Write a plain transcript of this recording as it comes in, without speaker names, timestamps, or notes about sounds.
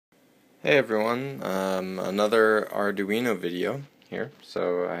Hey everyone, another Arduino video here.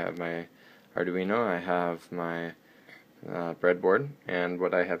 So I have my Arduino, I have my breadboard, and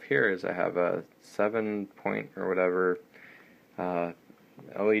what I have here is I have a 7-point or whatever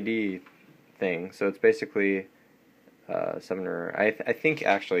LED thing. So it's basically I think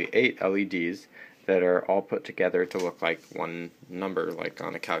actually 8 LEDs that are all put together to look like one number, like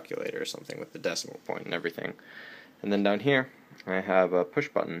on a calculator or something with the decimal point and everything. And then down here I have a push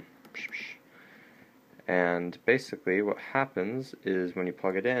button. And basically what happens is when you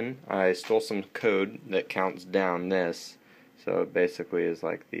plug it in, I stole some code that counts down this. So it basically is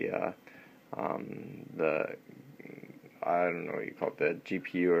like the I don't know what you call it, the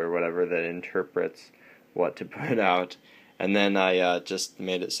GPU or whatever that interprets what to put out. And then I just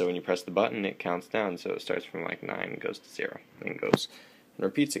made it so when you press the button it counts down, so it starts from like 9, goes to 0, and goes and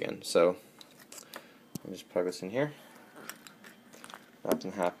repeats again. So I'll just plug this in here.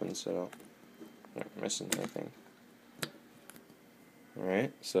 Nothing happens, so not missing anything.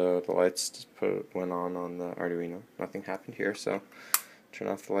 Alright, so the lights just went on the Arduino. Nothing happened here, so turn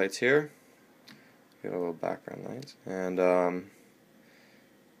off the lights here. Get a little background light, and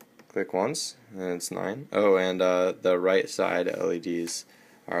click once, and it's 9. Oh, and the right side LEDs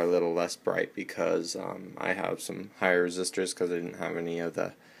are a little less bright because I have some higher resistors because I didn't have any of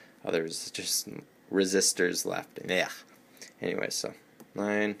the other resistors left. Yeah. Anyway, so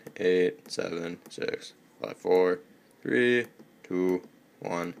 9, 8, 7, 6, 5, 4, 3, 2,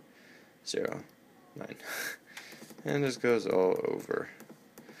 1, 0, 9. And this goes all over.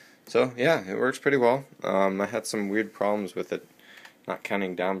 So yeah, it works pretty well. I had some weird problems with it not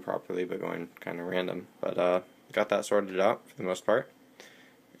counting down properly, but going kind of random. But got that sorted out for the most part,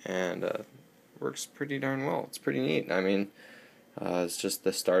 and works pretty darn well. It's pretty neat. I mean, it's just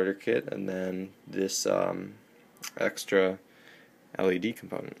the starter kit and then this extra LED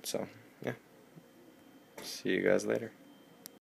component. So yeah, see you guys later.